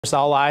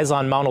All eyes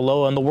on Mauna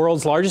Loa, and the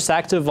world's largest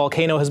active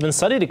volcano has been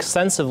studied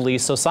extensively,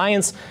 so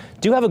science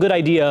do have a good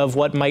idea of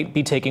what might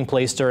be taking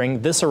place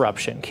during this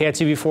eruption.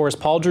 KITV4's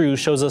Paul Drew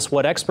shows us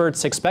what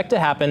experts expect to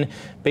happen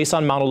based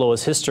on Mauna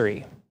Loa's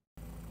history.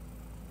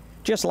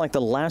 Just like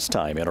the last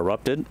time it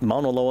erupted,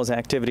 Mauna Loa's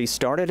activity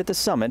started at the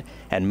summit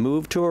and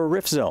moved to a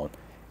rift zone,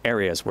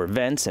 areas where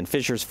vents and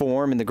fissures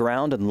form in the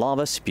ground and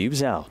lava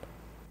spews out.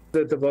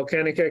 That the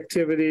volcanic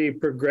activity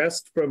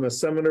progressed from a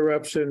summit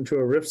eruption to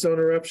a rift zone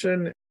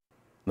eruption.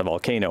 The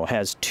volcano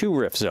has two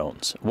rift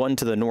zones, one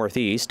to the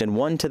northeast and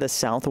one to the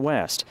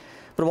southwest.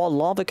 But while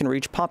lava can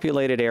reach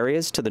populated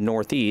areas to the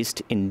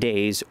northeast in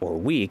days or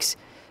weeks,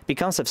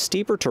 because of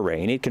steeper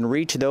terrain, it can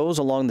reach those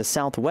along the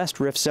southwest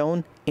rift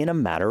zone in a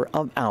matter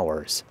of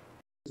hours.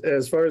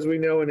 As far as we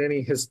know, in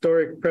any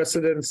historic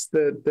precedents,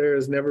 that there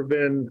has never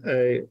been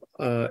a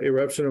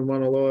eruption of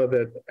Mauna Loa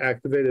that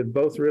activated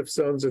both rift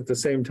zones at the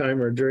same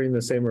time or during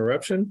the same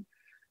eruption.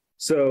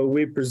 So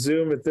we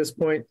presume at this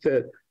point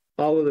that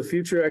all of the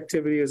future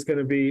activity is going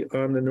to be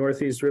on the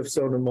northeast rift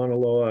zone of Mauna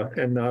Loa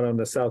and not on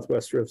the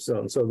southwest rift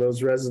zone. So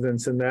those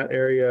residents in that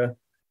area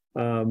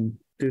do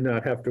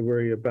not have to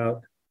worry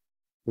about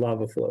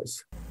lava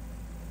flows.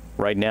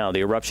 Right now,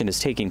 the eruption is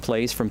taking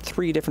place from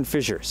 3 different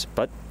fissures,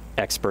 but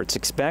experts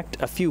expect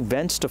a few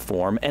vents to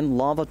form and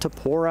lava to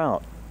pour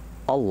out.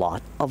 A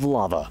lot of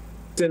lava.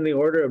 It's in the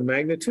order of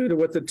magnitude of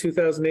what the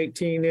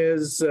 2018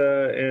 is,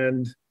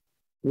 and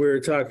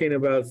we're talking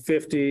about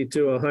 50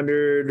 to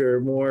 100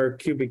 or more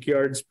cubic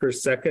yards per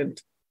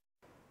second.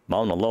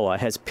 Mauna Loa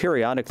has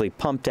periodically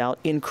pumped out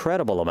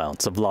incredible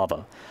amounts of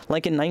lava,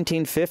 like in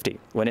 1950,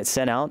 when it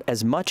sent out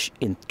as much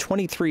in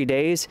 23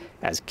 days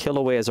as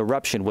Kilauea's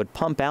eruption would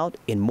pump out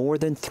in more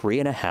than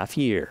 3.5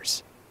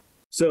 years.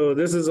 So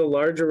this is a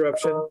large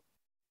eruption.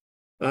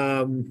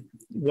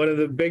 One of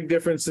the big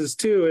differences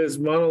too is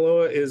Mauna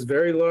Loa is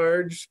very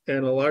large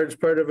and a large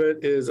part of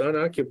it is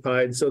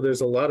unoccupied. So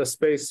there's a lot of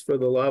space for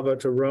the lava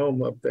to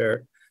roam up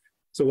there.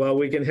 So while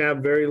we can have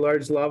very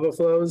large lava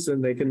flows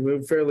and they can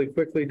move fairly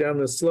quickly down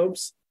the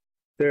slopes,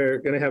 they're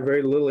going to have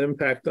very little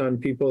impact on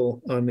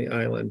people on the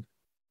island.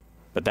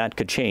 But that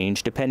could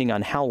change depending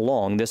on how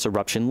long this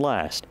eruption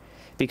lasts,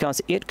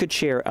 because it could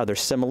share other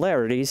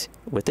similarities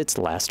with its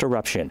last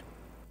eruption.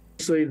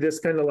 Actually, this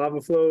kind of lava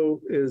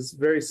flow is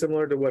very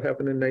similar to what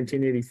happened in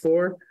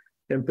 1984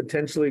 and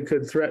potentially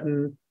could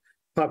threaten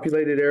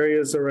populated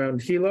areas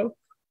around Hilo.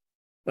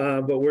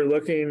 But we're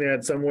looking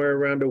at somewhere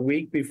around a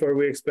week before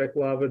we expect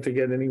lava to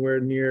get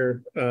anywhere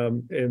near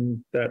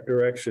in that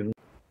direction.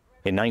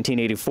 In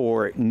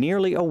 1984,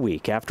 nearly a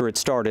week after it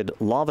started,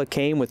 lava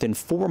came within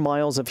 4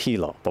 miles of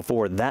Hilo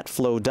before that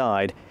flow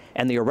died,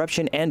 and the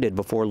eruption ended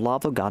before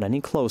lava got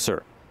any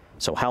closer.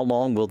 So how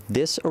long will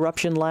this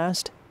eruption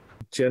last?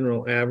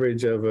 General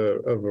average of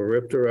a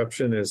rift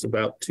eruption is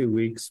about 2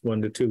 weeks,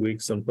 1 to 2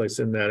 weeks, someplace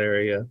in that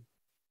area.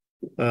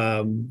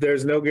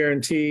 There's no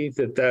guarantee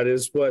that that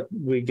is what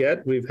we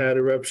get. We've had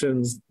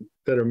eruptions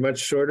that are much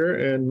shorter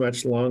and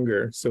much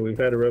longer. So we've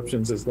had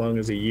eruptions as long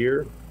as a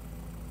year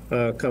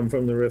come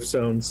from the rift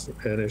zones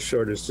and as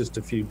short as just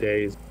a few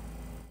days.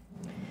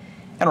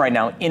 And right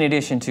now, in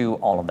addition to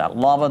all of that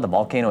lava, the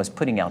volcano is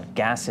putting out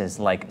gases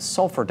like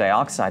sulfur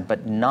dioxide,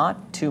 but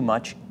not too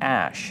much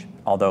ash.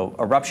 Although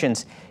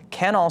eruptions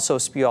can also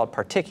spew out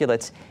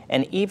particulates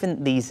and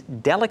even these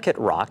delicate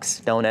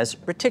rocks known as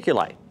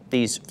reticulite.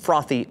 These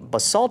frothy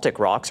basaltic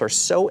rocks are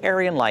so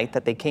airy and light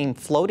that they came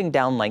floating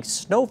down like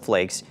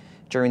snowflakes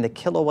during the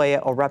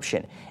Kilauea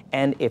eruption.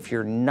 And if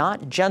you're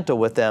not gentle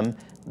with them,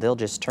 they'll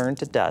just turn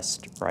to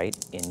dust right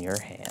in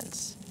your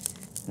hands.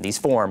 These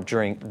form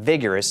during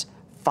vigorous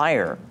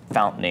fire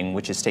fountaining,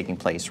 which is taking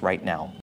place right now.